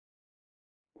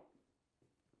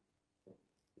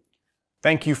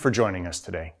Thank you for joining us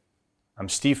today. I'm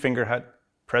Steve Fingerhut,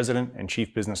 President and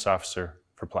Chief Business Officer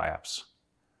for Pliops.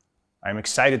 I'm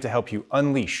excited to help you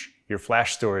unleash your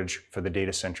flash storage for the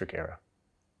data-centric era.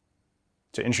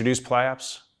 To introduce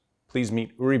Pliops, please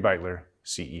meet Uri Beitler,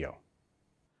 CEO.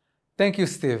 Thank you,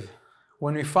 Steve.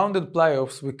 When we founded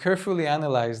Pliops, we carefully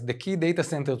analyzed the key data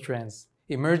center trends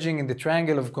emerging in the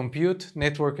triangle of compute,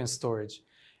 network, and storage,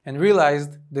 and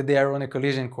realized that they are on a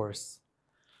collision course.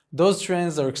 Those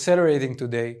trends are accelerating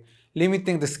today,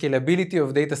 limiting the scalability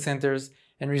of data centers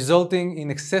and resulting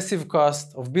in excessive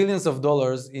cost of billions of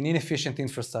dollars in inefficient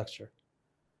infrastructure.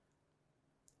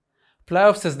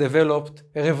 Pliops has developed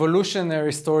a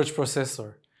revolutionary storage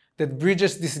processor that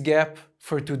bridges this gap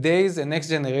for today's and next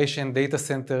generation data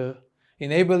center,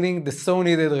 enabling the so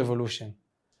needed revolution.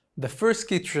 The first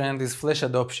key trend is flash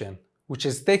adoption, which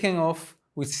has taken off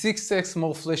with 6x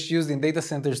more flash used in data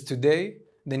centers today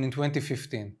than in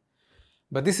 2015.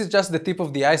 But this is just the tip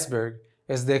of the iceberg,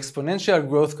 as the exponential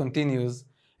growth continues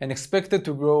and expected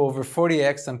to grow over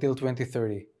 40x until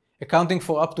 2030, accounting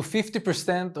for up to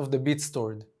 50% of the bits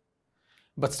stored.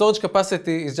 But storage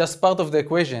capacity is just part of the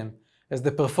equation, as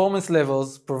the performance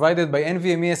levels provided by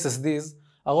NVMe SSDs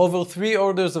are over 3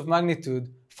 orders of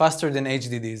magnitude faster than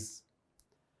HDDs.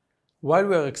 While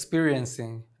we are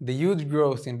experiencing the huge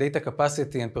growth in data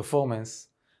capacity and performance,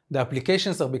 the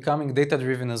applications are becoming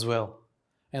data-driven as well,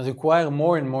 and require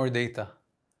more and more data.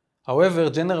 However,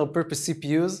 general-purpose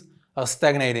CPUs are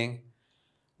stagnating,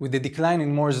 with the decline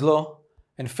in Moore's law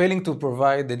and failing to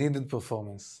provide the needed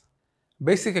performance.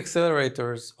 Basic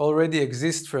accelerators already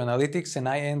exist for analytics and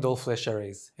high-end all-flash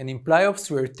arrays, and in Pliops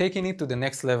we are taking it to the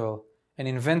next level and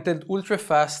invented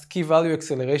ultra-fast key-value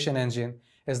acceleration engine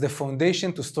as the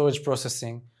foundation to storage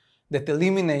processing that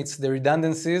eliminates the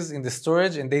redundancies in the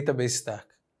storage and database stack.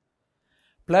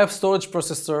 Pliops storage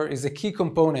processor is a key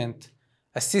component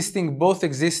assisting both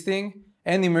existing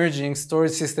and emerging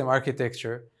storage system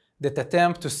architecture that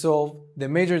attempt to solve the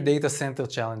major data center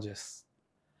challenges.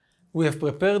 We have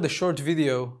prepared a short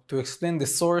video to explain the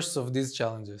source of these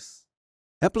challenges.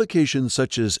 Applications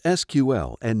such as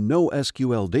SQL and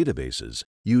NoSQL databases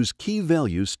use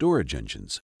key-value storage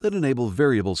engines that enable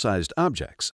variable-sized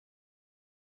objects.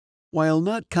 While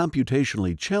not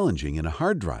computationally challenging in a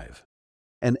hard drive,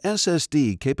 an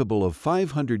SSD capable of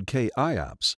 500K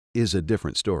IOPS is a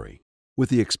different story. With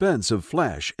the expense of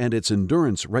flash and its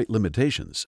endurance rate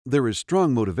limitations, there is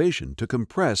strong motivation to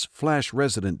compress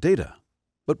flash-resident data.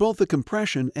 But both the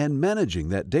compression and managing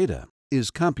that data is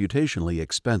computationally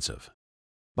expensive.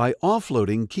 By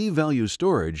offloading key-value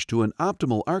storage to an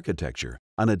optimal architecture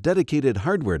on a dedicated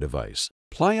hardware device,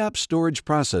 Pliops storage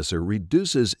processor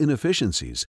reduces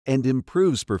inefficiencies and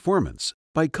improves performance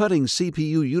by cutting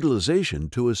CPU utilization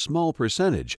to a small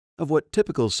percentage of what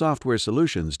typical software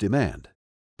solutions demand.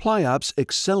 Pliops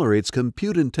accelerates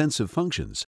compute-intensive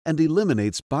functions and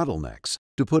eliminates bottlenecks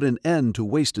to put an end to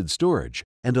wasted storage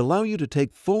and allow you to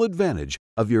take full advantage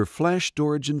of your flash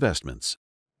storage investments.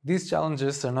 These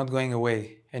challenges are not going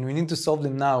away, and we need to solve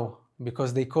them now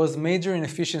because they cause major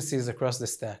inefficiencies across the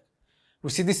stack. We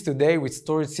see this today with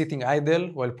storage sitting idle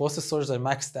while processors are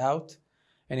maxed out,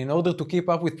 and in order to keep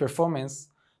up with performance,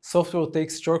 software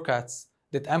takes shortcuts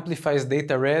that amplifies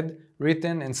data read,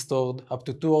 written, and stored up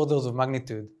to 2 orders of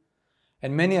magnitude.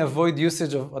 And many avoid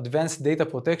usage of advanced data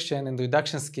protection and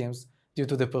reduction schemes due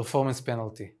to the performance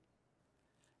penalty.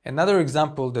 Another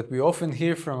example that we often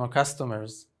hear from our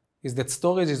customers is that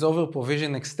storage is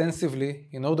over-provisioned extensively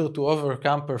in order to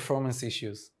overcome performance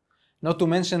issues, not to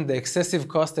mention the excessive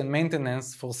cost and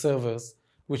maintenance for servers,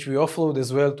 which we offload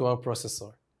as well to our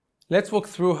processor. Let's walk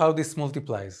through how this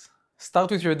multiplies.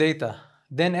 Start with your data,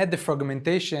 then add the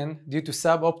fragmentation due to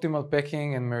suboptimal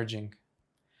packing and merging.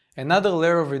 Another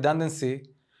layer of redundancy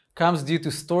comes due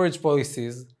to storage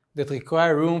policies that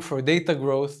require room for data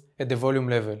growth at the volume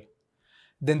level.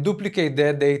 Then duplicate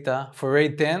that data for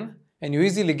RAID 10 and you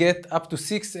easily get up to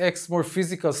 6x more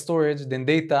physical storage than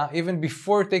data even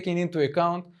before taking into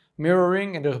account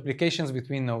mirroring and the replications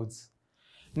between nodes.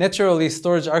 Naturally,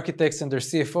 storage architects and their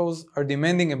CFOs are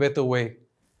demanding a better way.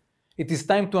 It is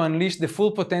time to unleash the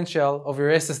full potential of your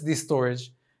SSD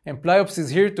storage, and Pliops is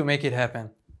here to make it happen.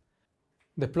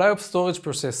 The Pliops storage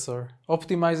processor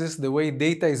optimizes the way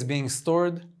data is being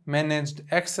stored, managed,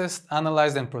 accessed,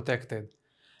 analyzed, and protected,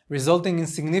 resulting in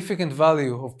significant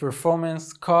value of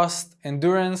performance, cost,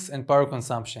 endurance, and power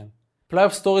consumption.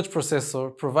 Pliops storage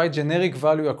processor provides generic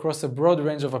value across a broad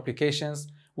range of applications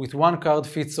with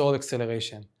one-card-fits-all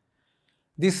acceleration.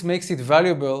 This makes it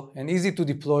valuable and easy to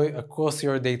deploy across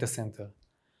your data center.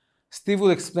 Steve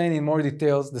will explain in more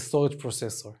details the storage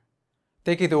processor.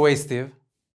 Take it away, Steve.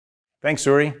 Thanks,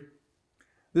 Uri.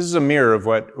 This is a mirror of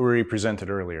what Uri presented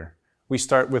earlier. We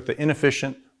start with the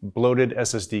inefficient, bloated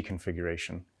SSD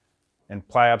configuration, and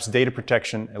Pliops data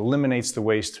protection eliminates the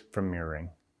waste from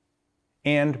mirroring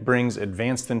and brings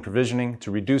advanced-in provisioning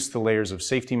to reduce the layers of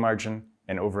safety margin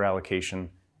and overallocation,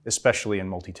 especially in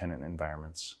multi-tenant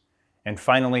environments. And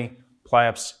finally,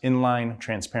 Pliops inline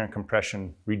transparent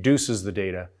compression reduces the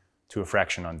data to a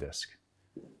fraction on disk.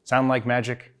 Sound like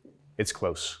magic? It's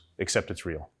close, except it's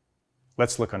real.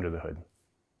 Let's look under the hood.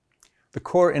 The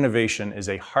core innovation is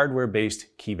a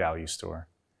hardware-based key-value store.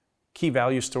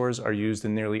 Key-value stores are used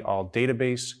in nearly all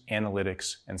database,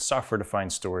 analytics, and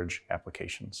software-defined storage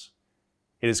applications.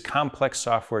 It is complex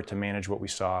software to manage what we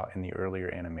saw in the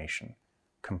earlier animation.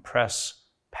 Compress,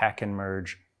 pack and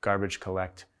merge, garbage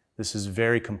collect. This is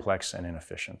very complex and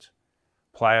inefficient.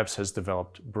 Pliops has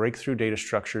developed breakthrough data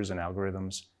structures and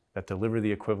algorithms that deliver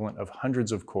the equivalent of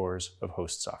hundreds of cores of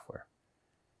host software.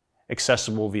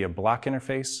 Accessible via block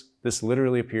interface, this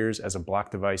literally appears as a block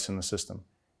device in the system,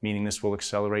 meaning this will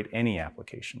accelerate any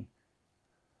application.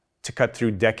 To cut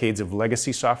through decades of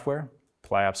legacy software,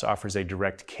 Pliops offers a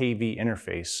direct KV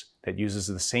interface that uses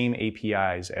the same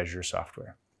APIs as your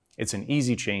software. It's an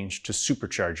easy change to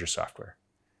supercharge your software.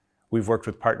 We've worked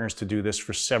with partners to do this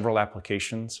for several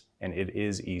applications, and it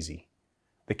is easy.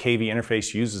 The KV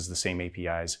interface uses the same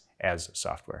APIs as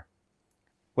software.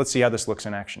 Let's see how this looks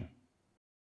in action.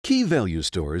 Key value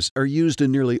stores are used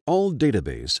in nearly all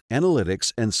database,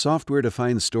 analytics, and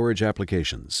software-defined storage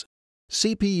applications.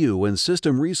 CPU and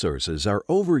system resources are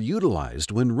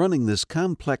overutilized when running this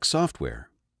complex software.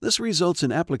 This results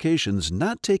in applications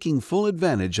not taking full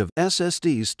advantage of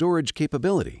SSD storage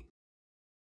capability.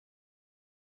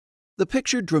 The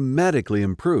picture dramatically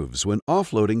improves when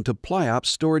offloading to Pliops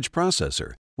storage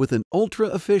processor with an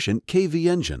ultra-efficient KV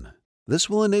engine.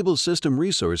 This will enable system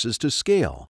resources to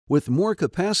scale with more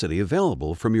capacity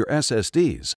available from your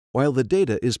SSDs while the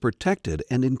data is protected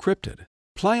and encrypted.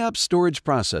 Pliops storage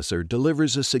processor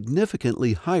delivers a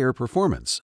significantly higher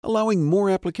performance, allowing more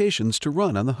applications to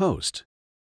run on the host.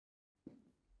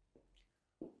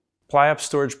 Pliops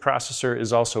storage processor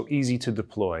is also easy to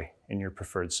deploy in your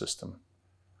preferred system.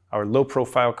 Our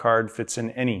low-profile card fits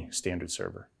in any standard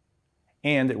server,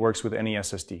 and it works with any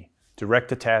SSD,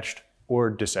 direct attached or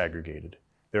disaggregated.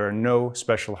 There are no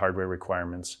special hardware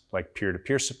requirements like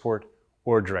peer-to-peer support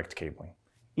or direct cabling.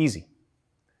 Easy.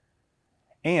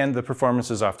 And the performance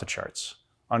is off the charts.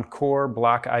 On core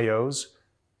block IOs,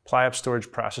 Pliops storage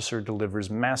processor delivers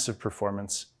massive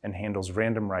performance and handles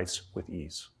random writes with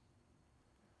ease.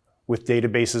 With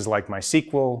databases like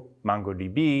MySQL,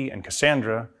 MongoDB, and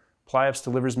Cassandra, Pliops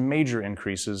delivers major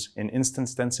increases in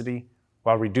instance density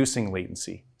while reducing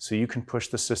latency, so you can push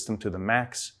the system to the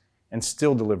max and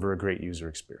still deliver a great user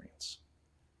experience.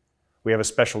 We have a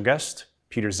special guest,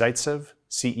 Peter Zaitsev,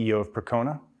 CEO of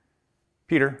Percona.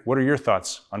 Peter, what are your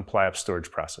thoughts on Pliops storage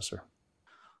processor?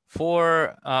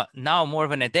 For now more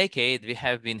than a decade, we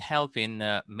have been helping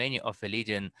many of the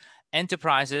leading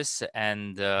enterprises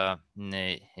and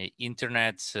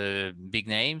internet big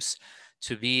names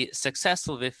to be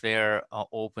successful with their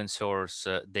open source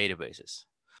databases.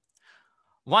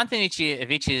 One thing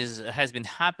which has been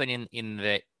happening in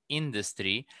the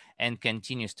industry and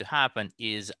continues to happen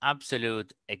is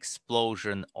absolute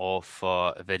explosion of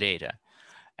the data.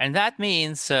 And that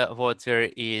means what there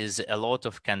is a lot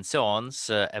of concerns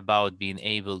about being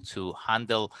able to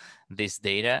handle this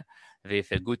data with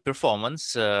a good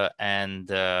performance and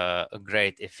a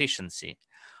great efficiency.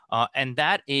 And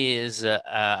that is,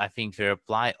 I think, where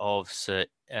Pliops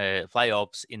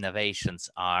innovations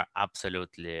are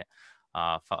absolutely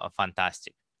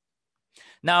fantastic.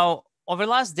 Now, over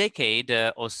the last decade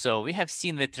or so, we have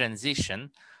seen the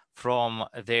transition from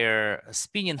their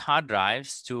spinning hard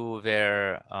drives to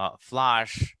their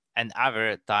flash and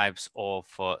other types of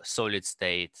solid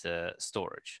state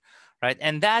storage, right?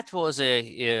 And that was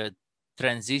a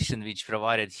transition which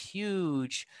provided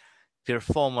huge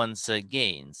performance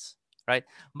gains, right?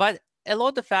 But a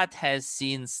lot of that has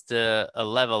since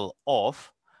level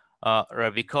off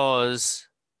because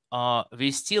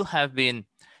we still have been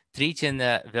treating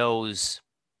those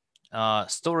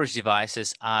storage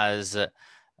devices as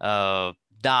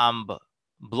dumb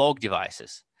block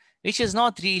devices, which is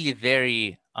not really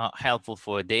very helpful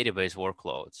for database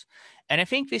workloads. And I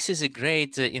think this is a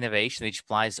great innovation which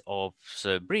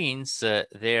Pliops brings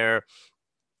there.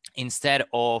 Instead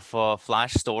of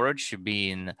flash storage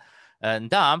being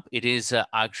dumb, it is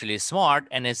actually smart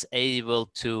and is able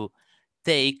to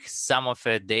take some of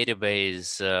the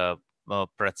database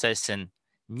processing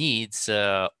needs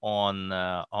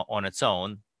on its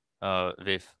own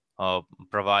with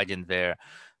providing their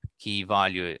key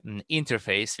value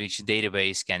interface which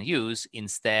database can use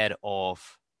instead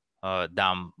of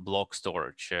dumb block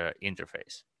storage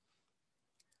interface.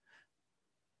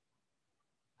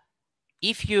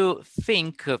 If you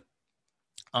think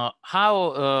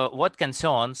what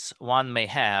concerns one may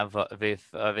have with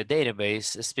the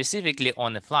database, specifically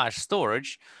on the flash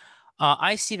storage,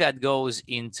 I see that goes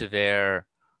into their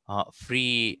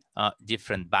three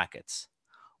different buckets.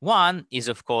 One is,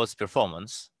 of course,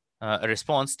 performance.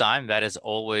 Response time, that is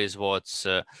always what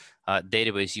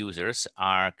database users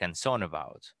are concerned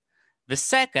about. The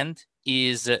second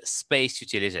is space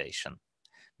utilization,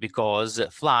 because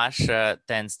flash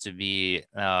tends to be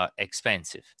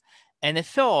expensive. And the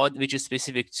third, which is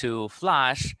specific to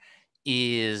flash,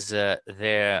 is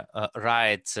their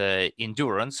write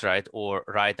endurance, right, or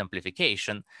write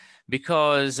amplification,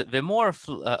 because the more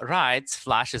writes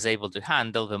flash is able to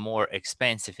handle, the more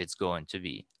expensive it's going to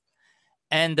be.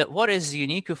 And what is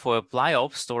unique for a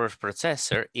Pliops storage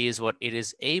processor is what it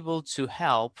is able to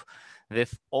help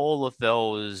with all of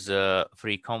those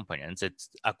three components. It's,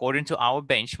 according to our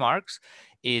benchmarks,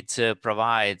 it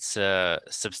provides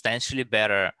substantially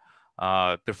better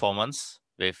performance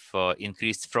with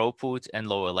increased throughput and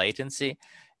lower latency.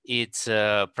 It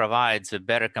provides a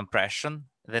better compression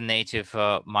than native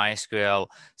MySQL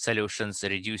solutions,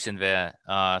 reducing the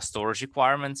storage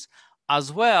requirements,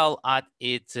 as well as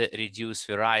it reduces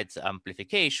the write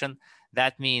amplification.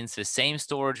 That means the same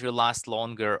storage will last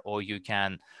longer, or you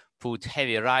can put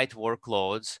heavy write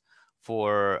workloads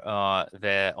for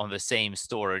on the same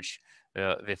storage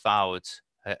without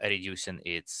reducing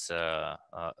its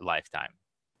lifetime.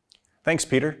 Thanks,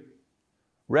 Peter.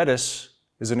 Redis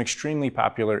is an extremely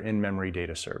popular in-memory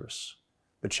data service.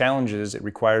 The challenge is it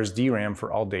requires DRAM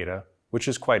for all data, which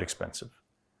is quite expensive.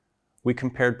 We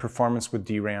compared performance with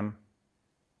DRAM,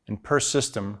 and per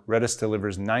system, Redis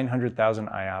delivers 900,000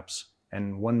 IOPS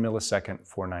and 1 millisecond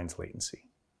 4/9 latency.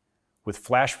 With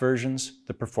flash versions,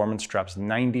 the performance drops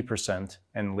 90%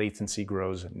 and latency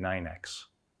grows 9x.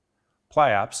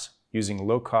 Pliops, using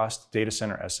low-cost data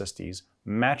center SSDs,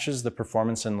 matches the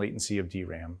performance and latency of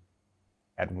DRAM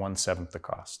at 1/7 the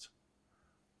cost.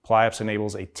 Pliops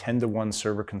enables a 10-to-1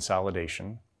 server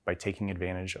consolidation by taking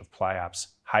advantage of Pliops'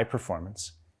 high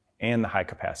performance and the high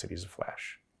capacities of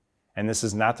flash. And this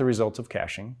is not the result of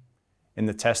caching. In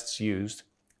the tests used,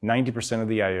 90% of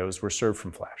the IOs were served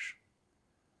from flash.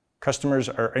 Customers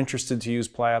are interested to use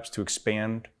Pliops to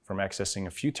expand from accessing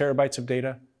a few terabytes of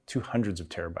data to hundreds of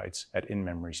terabytes at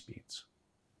in-memory speeds.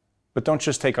 But don't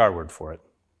just take our word for it.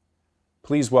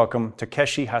 Please welcome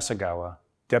Takeshi Hasegawa,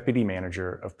 Deputy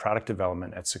Manager of Product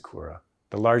Development at Sakura,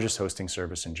 the largest hosting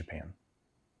service in Japan.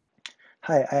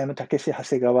 Hi, I am Takeshi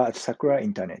Hasegawa at Sakura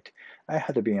Internet. I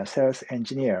had been a sales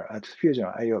engineer at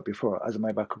Fusion.io before as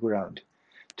my background.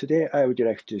 Today, I would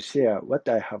like to share what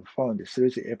I have found through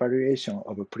the evaluation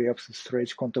of Pliops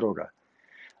storage controller.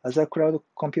 As a cloud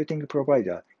computing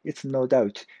provider, it's no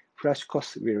doubt flash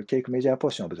costs will take a major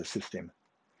portion of the system.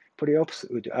 Pliops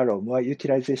would allow more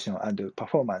utilization and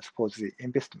performance for the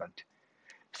investment,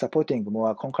 supporting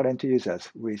more concurrent users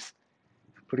with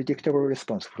predictable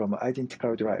response from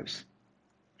identical drives.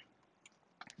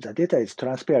 The data is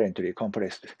transparently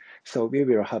compressed, so we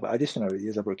will have additional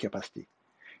usable capacity.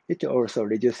 It also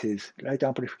reduces write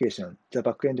amplification. The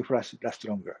backend flash lasts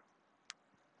longer.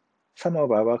 Some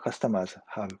of our customers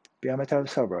have bare metal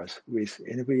servers with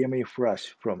NVMe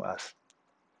flash from us,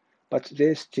 but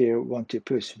they still want to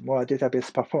push more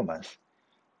database performance.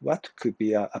 What could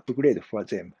be an upgrade for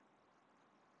them?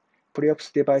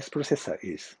 Pliops device processor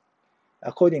is.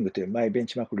 According to my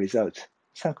benchmark results,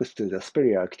 thanks to the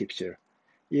superior architecture,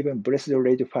 even blessed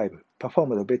RAID 5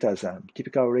 performed better than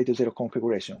typical RAID 0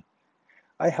 configuration.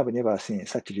 I have never seen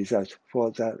such results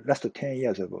for the last 10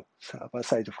 years of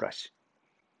server-side flash.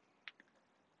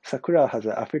 Sakura has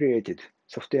an affiliated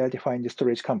software-defined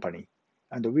storage company,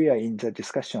 and we are in the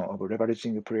discussion of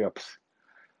leveraging Pliops.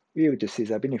 We would see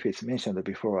the benefits mentioned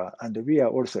before, and we are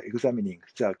also examining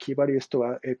the key value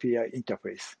store API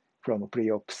interface from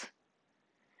Pliops.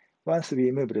 Once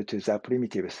we moved to the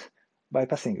primitives,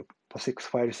 bypassing POSIX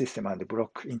file system and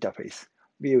block interface,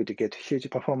 we would get huge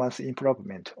performance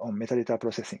improvement on metadata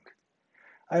processing.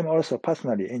 I'm also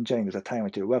personally enjoying the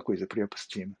time to work with the Pliops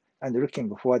team and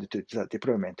looking forward to the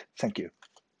deployment. Thank you.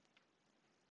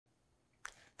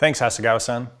 Thanks,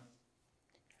 Hasegawa-san.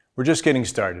 We're just getting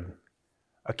started.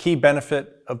 A key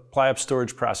benefit of Pliops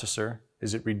storage processor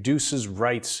is it reduces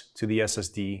writes to the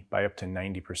SSD by up to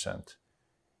 90%.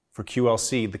 For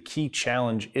QLC, the key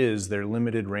challenge is their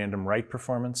limited random write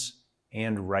performance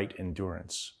and write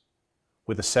endurance.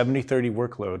 With a 70/30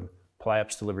 workload,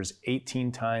 Pliops delivers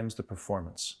 18 times the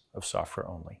performance of software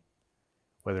only.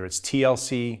 Whether it's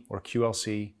TLC or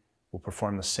QLC, will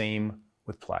perform the same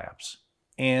with Pliops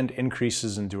and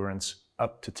increases endurance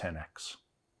up to 10x.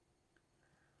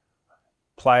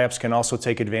 Pliops can also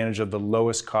take advantage of the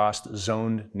lowest cost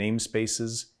zoned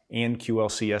namespaces and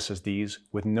QLC SSDs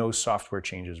with no software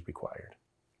changes required.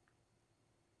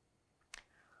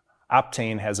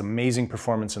 Optane has amazing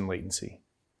performance and latency,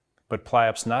 but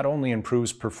Pliops not only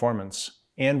improves performance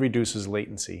and reduces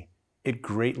latency, it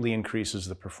greatly increases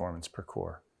the performance per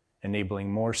core,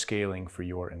 enabling more scaling for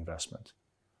your investment.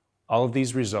 All of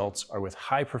these results are with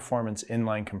high performance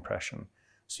inline compression,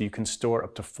 so you can store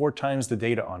up to 4 times the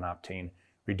data on Optane,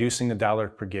 reducing the dollar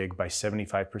per gig by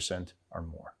 75% or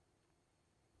more.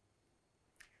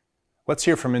 Let's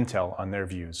hear from Intel on their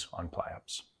views on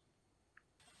Pliops.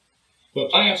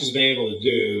 What Pliops has been able to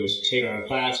do is take our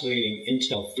class-leading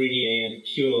Intel 3D and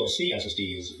QLC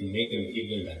SSDs and make them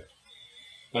even better.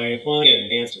 By applying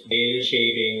advanced data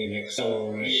shaping and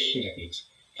acceleration techniques,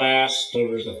 Pliops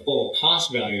delivers the full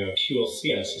cost value of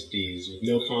QLC SSDs with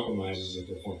no compromises in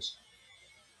performance.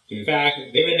 In fact,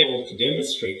 they've been able to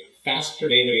demonstrate faster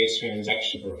database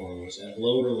transaction performance at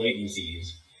lower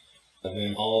latencies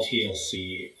than all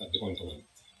TLC deployment alone.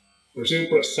 We're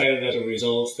super excited at the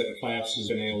results that Pliops has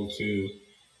been able to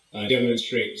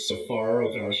demonstrate so far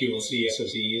with our QLC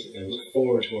SSDs and look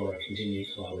forward to our continued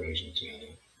collaboration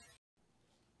together.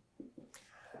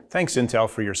 Thanks, Intel,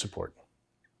 for your support.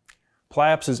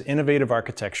 Pliops' innovative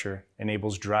architecture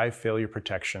enables drive failure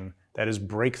protection that is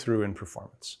breakthrough in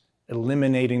performance,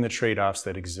 eliminating the trade-offs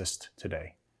that exist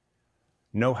today.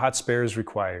 No hot spare is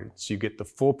required, so you get the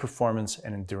full performance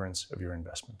and endurance of your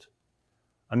investment.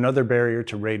 Another barrier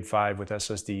to RAID 5 with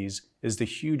SSDs is the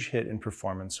huge hit in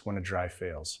performance when a drive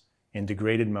fails, in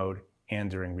degraded mode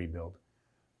and during rebuild.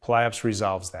 Pliops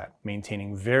resolves that,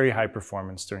 maintaining very high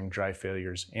performance during drive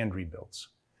failures and rebuilds.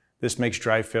 This makes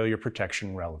drive failure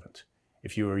protection relevant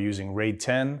if you are using RAID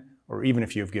 10 or even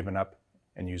if you have given up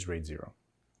and use RAID 0.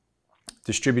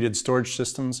 Distributed storage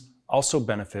systems also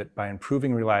benefit by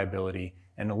improving reliability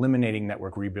and eliminating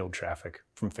network rebuild traffic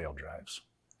from failed drives.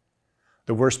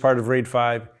 The worst part of RAID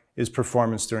 5 is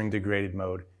performance during degraded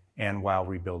mode and while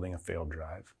rebuilding a failed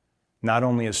drive. Not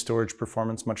only is storage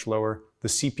performance much lower, the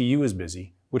CPU is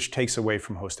busy, which takes away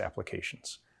from host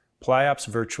applications. Pliops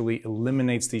virtually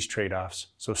eliminates these trade-offs,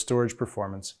 so storage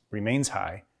performance remains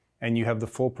high and you have the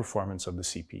full performance of the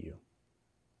CPU.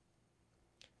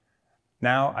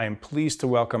 Now I am pleased to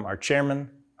welcome our chairman,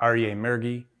 Aryeh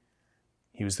Mergi.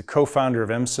 He was the co-founder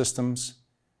of M Systems,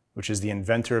 which is the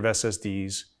inventor of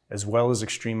SSDs, as well as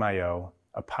Extreme I/O,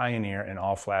 a pioneer in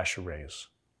all-flash arrays.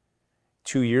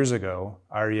 2 years ago,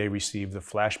 Aryeh received the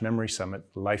Flash Memory Summit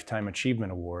Lifetime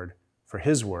Achievement Award for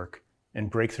his work in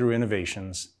breakthrough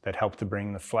innovations that helped to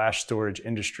bring the flash storage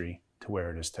industry to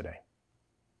where it is today.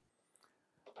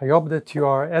 I hope that you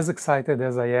are as excited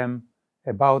as I am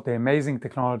about the amazing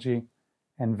technology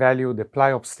and value the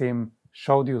Pliops team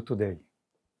showed you today.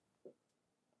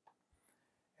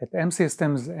 At M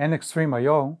Systems and Extreme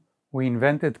I/O, we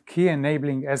invented key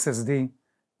enabling SSD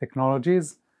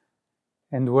technologies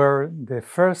and were the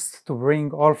first to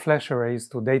bring all-flash arrays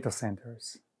to data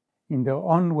centers. In their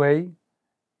own way,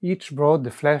 each brought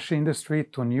the flash industry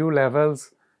to new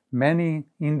levels many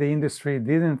in the industry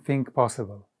didn't think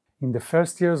possible. In the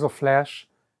first years of flash,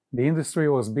 the industry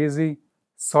was busy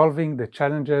solving the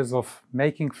challenges of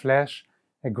making flash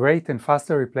a great and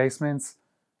faster replacement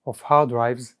of hard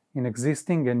drives in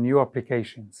existing and new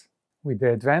applications. With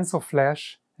the advance of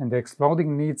flash and the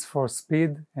exploding needs for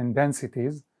speed and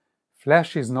densities,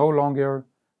 flash is no longer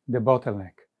the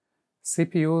bottleneck.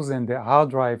 CPUs and the hard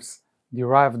drives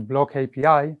derived block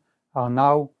API are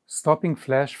now stopping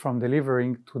flash from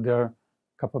delivering to their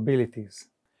capabilities.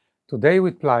 Today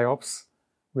with Pliops,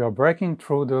 we are breaking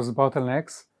through those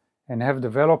bottlenecks and have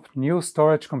developed new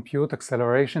storage compute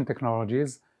acceleration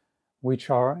technologies which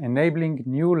are enabling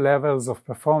new levels of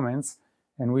performance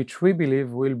and which we believe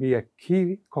will be a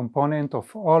key component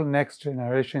of all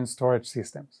next-generation storage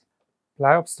systems.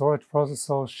 Pliops storage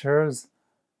processor shares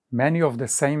many of the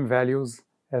same values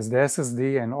as the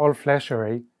SSD and all-flash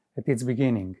array at its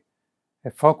beginning,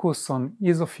 a focus on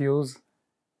ease of use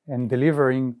and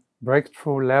delivering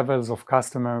breakthrough levels of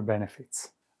customer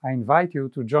benefits. I invite you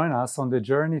to join us on the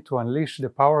journey to unleash the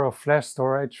power of flash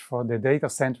storage for the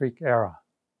data-centric era.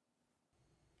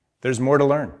 There's more to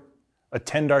learn.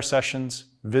 Attend our sessions,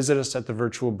 visit us at the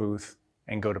virtual booth,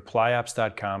 and go to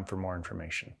pliops.com for more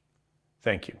information.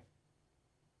 Thank you.